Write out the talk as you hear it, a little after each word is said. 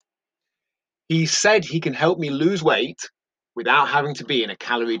He said he can help me lose weight without having to be in a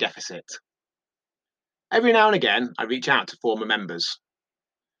calorie deficit. Every now and again, I reach out to former members,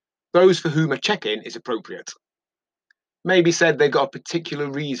 those for whom a check-in is appropriate. Maybe said they've got a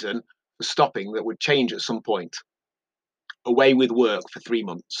particular reason for stopping that would change at some point. Away with work for 3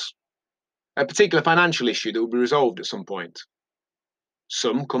 months. A particular financial issue that will be resolved at some point.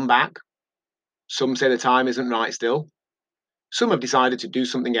 Some come back. Some say the time isn't right still. Some have decided to do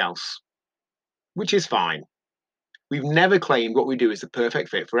something else, which is fine. We've never claimed what we do is the perfect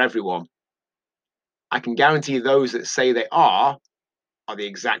fit for everyone. I can guarantee those that say they are the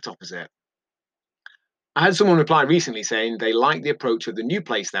exact opposite. I had someone reply recently saying they like the approach of the new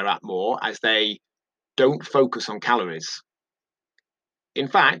place they're at more as they don't focus on calories. In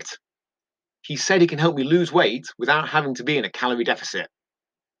fact, he said he can help me lose weight without having to be in a calorie deficit.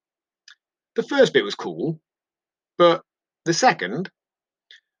 The first bit was cool, but the second,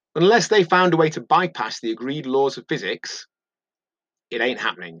 unless they found a way to bypass the agreed laws of physics, it ain't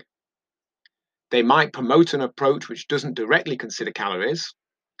happening. They might promote an approach which doesn't directly consider calories,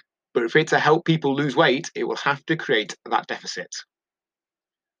 but if it's to help people lose weight, it will have to create that deficit.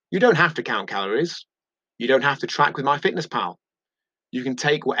 You don't have to count calories. You don't have to track with MyFitnessPal. You can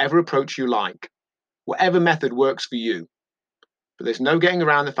take whatever approach you like, whatever method works for you. But there's no getting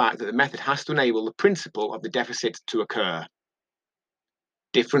around the fact that the method has to enable the principle of the deficit to occur.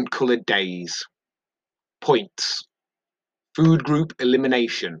 Different coloured days. Points. Food group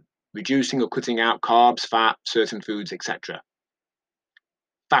elimination, reducing or cutting out carbs, fat, certain foods, etc.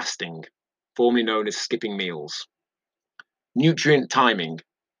 Fasting, formerly known as skipping meals. Nutrient timing,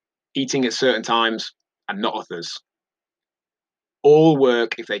 eating at certain times and not others. All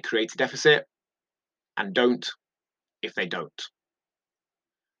work if they create a deficit, and don't if they don't.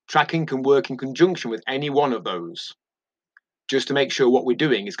 Tracking can work in conjunction with any one of those, just to make sure what we're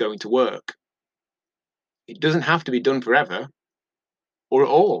doing is going to work. It doesn't have to be done forever, or at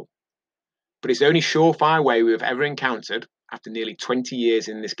all, but it's the only surefire way we've ever encountered after nearly 20 years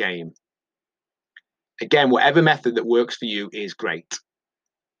in this game. Again, whatever method that works for you is great,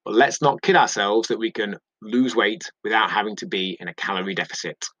 but let's not kid ourselves that we can lose weight without having to be in a calorie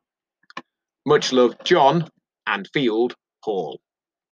deficit. Much love, John and Field Hall.